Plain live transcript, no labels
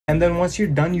And then once you're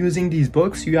done using these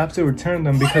books, you have to return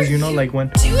them because you know, like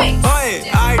when.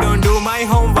 I don't do my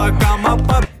homework. I'm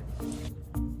up.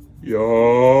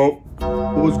 Yo,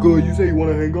 what's good? You say you want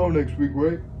to hang out next week,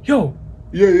 right? Yo.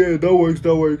 Yeah, that works.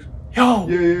 Yo.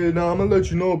 Yeah. Nah, I'm gonna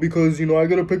let you know because you know I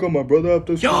gotta pick up my brother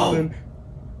after school. Yo.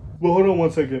 Well, hold on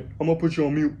 1 second. I'm gonna put you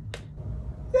on mute.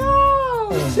 Yo.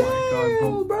 Oh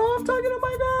Chill, bro. I'm talking to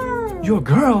my girl. Your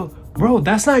girl? Bro,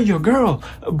 that's not your girl.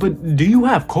 But do you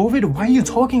have COVID? Why are you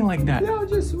talking like that? Yo,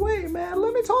 just wait, man.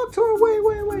 Let me talk to her.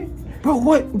 Wait. Bro,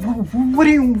 what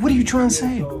are you trying to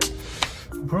say?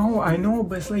 Bro, I know,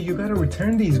 but it's like you gotta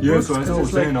return these books. Yeah, so as I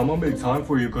was saying, I'm gonna make time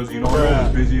for you because, you know, I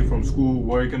was busy from school,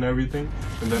 work, and everything.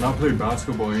 And then I play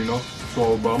basketball, you know.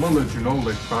 So, but I'm gonna let you know,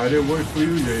 like, Friday works for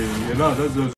you? Yeah, nah, that's